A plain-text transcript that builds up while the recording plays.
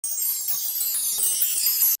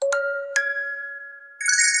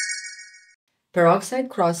Peroxide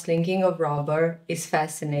cross-linking of rubber is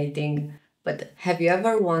fascinating, but have you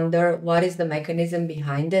ever wondered what is the mechanism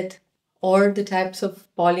behind it? Or the types of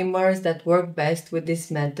polymers that work best with this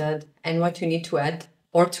method and what you need to add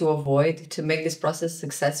or to avoid to make this process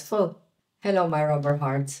successful? Hello, my rubber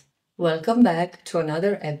hearts. Welcome back to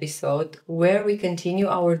another episode where we continue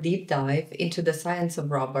our deep dive into the science of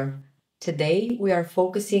rubber. Today, we are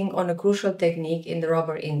focusing on a crucial technique in the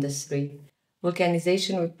rubber industry: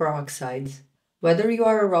 vulcanization with peroxides. Whether you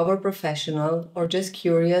are a rubber professional or just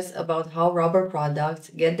curious about how rubber products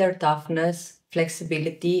get their toughness,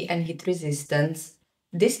 flexibility, and heat resistance,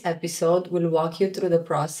 this episode will walk you through the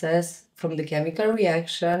process from the chemical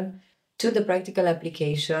reaction to the practical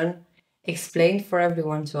application, explained for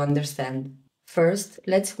everyone to understand. First,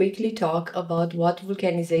 let's quickly talk about what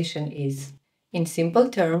vulcanization is. In simple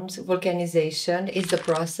terms, vulcanization is the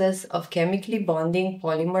process of chemically bonding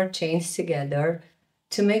polymer chains together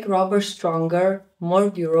to make rubber stronger, more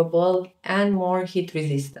durable, and more heat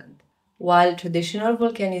resistant. While traditional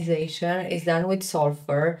vulcanization is done with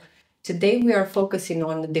sulfur, today we are focusing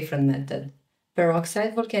on a different method.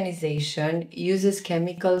 Peroxide vulcanization uses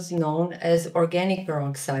chemicals known as organic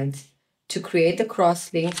peroxides to create the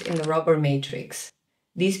crosslinks in the rubber matrix.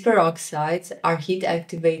 These peroxides are heat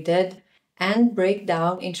activated and break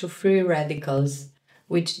down into free radicals,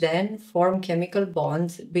 which then form chemical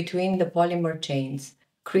bonds between the polymer chains,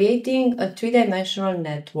 creating a three-dimensional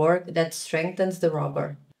network that strengthens the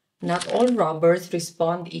rubber. Not all rubbers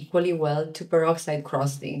respond equally well to peroxide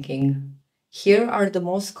cross-linking. Here are the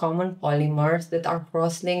most common polymers that are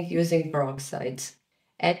cross-linked using peroxides.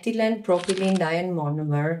 Ethylene propylene diene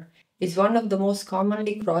monomer is one of the most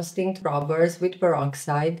commonly cross-linked rubbers with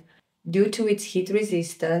peroxide due to its heat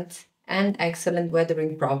resistance and excellent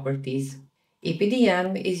weathering properties.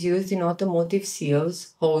 EPDM is used in automotive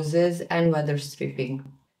seals, hoses, and weather stripping.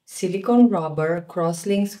 Silicone rubber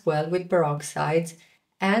cross-links well with peroxides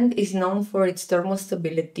and is known for its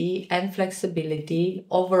thermostability and flexibility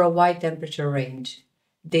over a wide temperature range.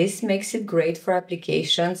 This makes it great for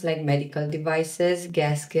applications like medical devices,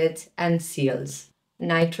 gaskets, and seals.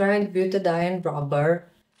 Nitrile butadiene rubber,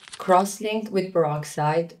 cross-linked with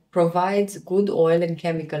peroxide, provides good oil and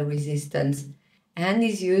chemical resistance and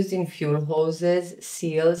is used in fuel hoses,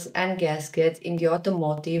 seals, and gaskets in the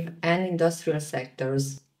automotive and industrial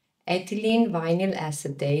sectors. Ethylene vinyl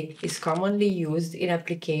acetate is commonly used in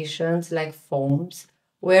applications like foams,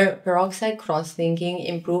 where peroxide cross-linking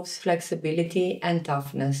improves flexibility and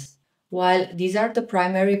toughness. While these are the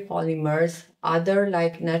primary polymers, other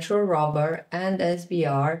like natural rubber and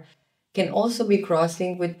SBR can also be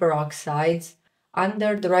cross-linked with peroxides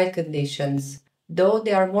under the right conditions, though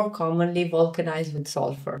they are more commonly vulcanized with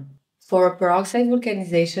sulfur. For peroxide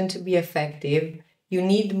vulcanization to be effective, you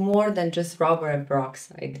need more than just rubber and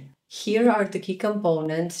peroxide. Here are the key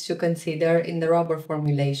components to consider in the rubber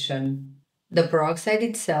formulation. The peroxide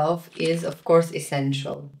itself is, of course,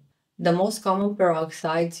 essential. The most common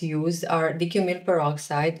peroxides used are dicutyl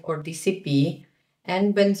peroxide or DCP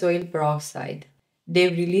and benzoyl peroxide. They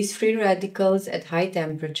release free radicals at high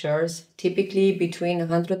temperatures, typically between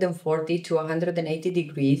 140 to 180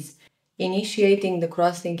 degrees, initiating the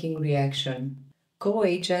cross-linking reaction.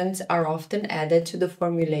 Co-agents are often added to the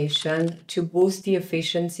formulation to boost the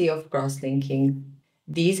efficiency of cross-linking.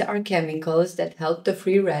 These are chemicals that help the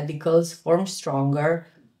free radicals form stronger,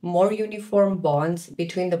 more uniform bonds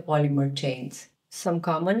between the polymer chains. Some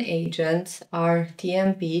common agents are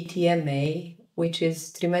TMP, TMA, which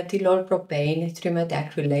is trimethylol propane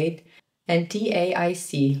trimetacrylate, and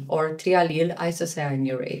TAIC, or triallyl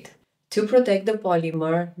isocyanurate. To protect the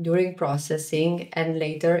polymer during processing and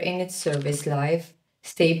later in its service life,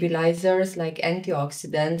 stabilizers like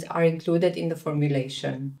antioxidants are included in the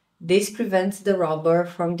formulation. This prevents the rubber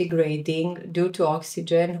from degrading due to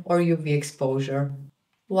oxygen or UV exposure.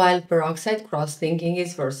 While peroxide cross-linking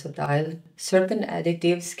is versatile, certain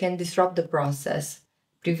additives can disrupt the process,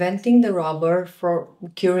 preventing the rubber from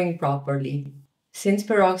curing properly. Since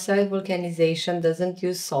peroxide vulcanization doesn't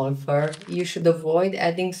use sulfur, you should avoid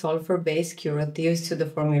adding sulfur-based curatives to the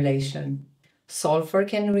formulation. Sulfur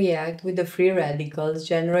can react with the free radicals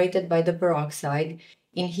generated by the peroxide,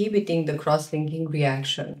 inhibiting the cross-linking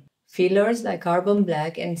reaction. Fillers like carbon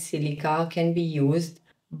black and silica can be used,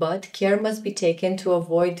 but care must be taken to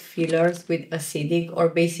avoid fillers with acidic or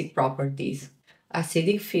basic properties.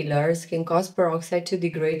 Acidic fillers can cause peroxide to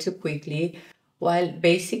degrade too quickly, while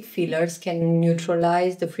basic fillers can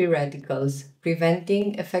neutralize the free radicals,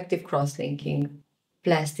 preventing effective cross-linking.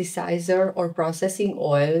 Plasticizer or processing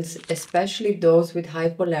oils, especially those with high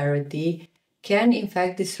polarity, can in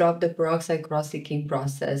fact disrupt the peroxide cross-linking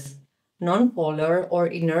process. Non-polar or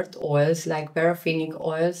inert oils like paraffinic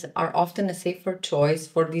oils are often a safer choice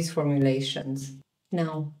for these formulations.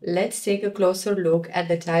 Now, let's take a closer look at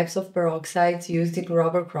the types of peroxides used in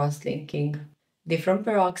rubber cross-linking. Different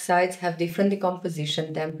peroxides have different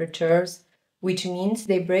decomposition temperatures, which means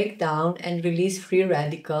they break down and release free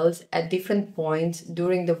radicals at different points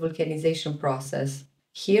during the vulcanization process.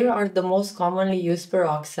 Here are the most commonly used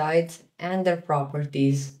peroxides and their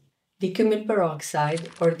properties. Dicumyl peroxide,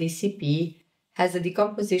 or DCP, has a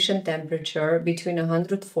decomposition temperature between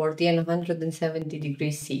 140 and 170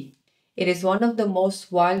 degrees C. It is one of the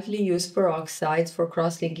most widely used peroxides for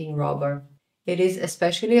cross-linking rubber. It is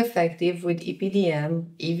especially effective with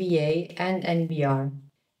EPDM, EVA, and NBR.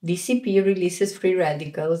 DCP releases free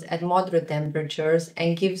radicals at moderate temperatures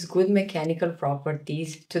and gives good mechanical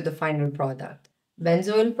properties to the final product.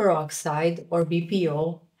 Benzoyl peroxide, or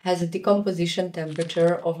BPO, has a decomposition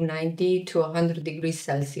temperature of 90 to 100 degrees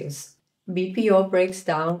Celsius. BPO breaks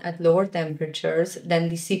down at lower temperatures than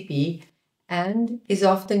DCP and is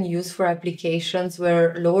often used for applications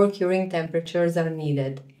where lower curing temperatures are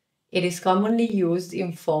needed. It is commonly used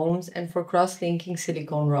in foams and for cross-linking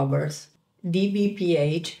silicone rubbers.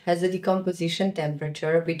 DBPH has a decomposition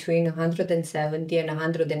temperature between 170 and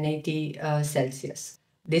 180 Celsius.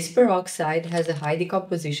 This peroxide has a high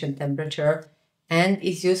decomposition temperature and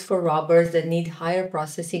is used for rubbers that need higher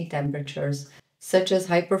processing temperatures, such as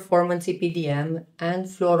high-performance EPDM and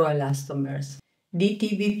fluoroelastomers.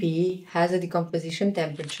 DTBP has a decomposition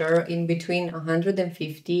temperature in between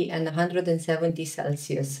 150 and 170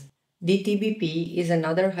 Celsius. DTBP is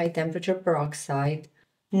another high-temperature peroxide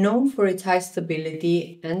known for its high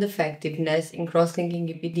stability and effectiveness in cross-linking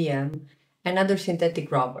EPDM and other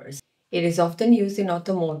synthetic rubbers. It is often used in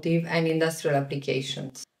automotive and industrial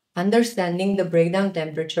applications. Understanding the breakdown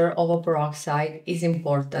temperature of a peroxide is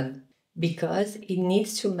important because it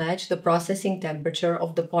needs to match the processing temperature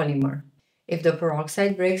of the polymer. If the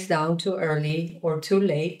peroxide breaks down too early or too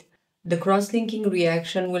late, the cross-linking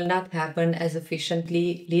reaction will not happen as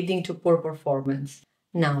efficiently, leading to poor performance.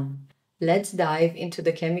 Now, let's dive into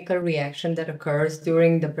the chemical reaction that occurs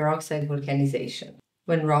during the peroxide vulcanization.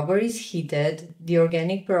 When rubber is heated, the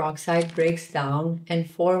organic peroxide breaks down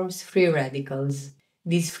and forms free radicals.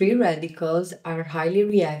 These free radicals are highly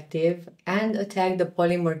reactive and attack the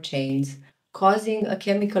polymer chains, causing a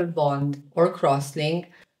chemical bond or crosslink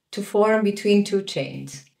to form between two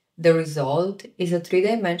chains. The result is a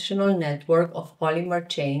three-dimensional network of polymer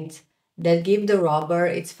chains that give the rubber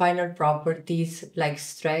its final properties like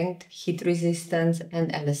strength, heat resistance,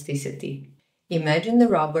 and elasticity. Imagine the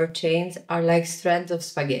rubber chains are like strands of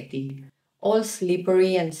spaghetti, all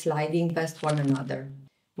slippery and sliding past one another.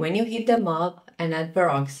 When you heat them up and add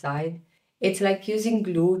peroxide, it's like using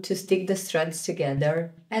glue to stick the strands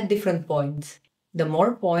together at different points. The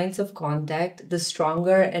more points of contact, the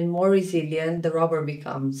stronger and more resilient the rubber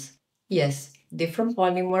becomes. Yes, different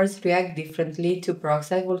polymers react differently to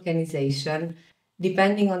peroxide vulcanization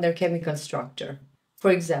depending on their chemical structure.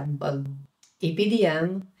 For example,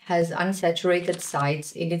 EPDM has unsaturated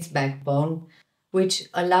sites in its backbone, which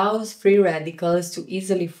allows free radicals to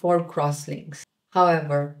easily form crosslinks.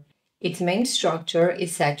 However, its main structure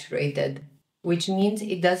is saturated, which means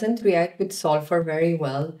it doesn't react with sulfur very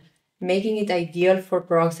well, making it ideal for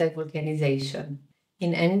peroxide vulcanization.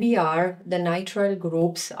 In NBR, the nitrile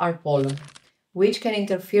groups are polar, which can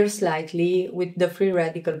interfere slightly with the free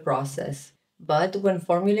radical process. But when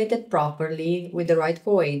formulated properly with the right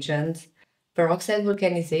coagents, peroxide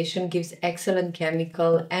vulcanization gives excellent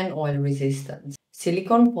chemical and oil resistance.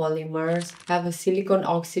 Silicone polymers have a silicon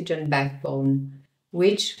oxygen backbone,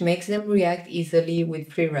 which makes them react easily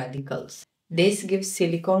with free radicals. This gives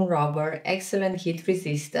silicone rubber excellent heat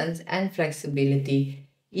resistance and flexibility,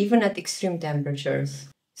 even at extreme temperatures.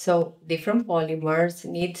 So, different polymers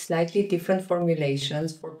need slightly different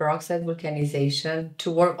formulations for peroxide vulcanization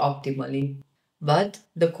to work optimally. But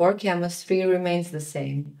the core chemistry remains the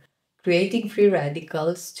same, creating free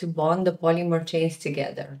radicals to bond the polymer chains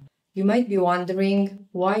together. You might be wondering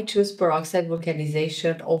why choose peroxide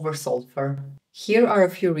vulcanization over sulfur. Here are a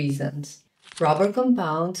few reasons. Rubber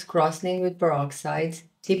compounds crosslink with peroxides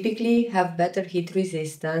typically have better heat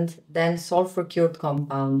resistance than sulfur-cured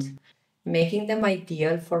compounds, making them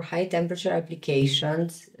ideal for high-temperature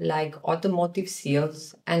applications like automotive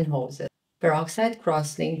seals and hoses. Peroxide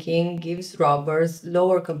crosslinking gives rubbers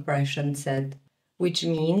lower compression set, which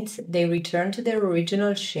means they return to their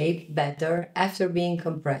original shape better after being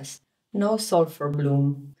compressed. No sulfur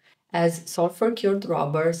bloom, as sulfur-cured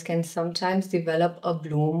rubbers can sometimes develop a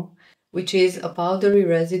bloom, which is a powdery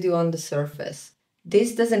residue on the surface.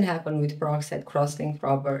 This doesn't happen with peroxide crosslink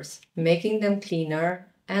rubbers, making them cleaner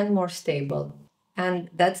and more stable. And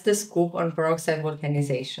that's the scoop on peroxide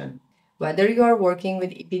vulcanization. Whether you are working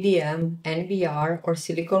with EPDM, NBR, or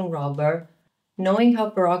silicone rubber, knowing how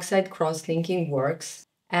peroxide cross-linking works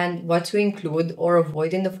and what to include or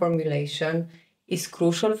avoid in the formulation is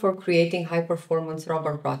crucial for creating high-performance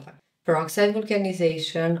rubber products. Peroxide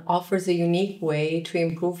vulcanization offers a unique way to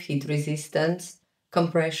improve heat resistance,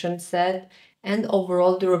 compression set, and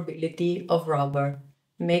overall durability of rubber,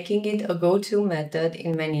 making it a go-to method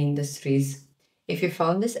in many industries. If you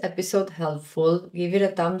found this episode helpful, give it a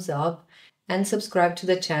thumbs up and subscribe to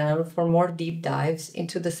the channel for more deep dives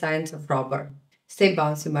into the science of rubber. Stay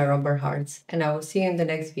bouncy, my rubber hearts, and I will see you in the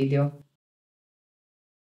next video.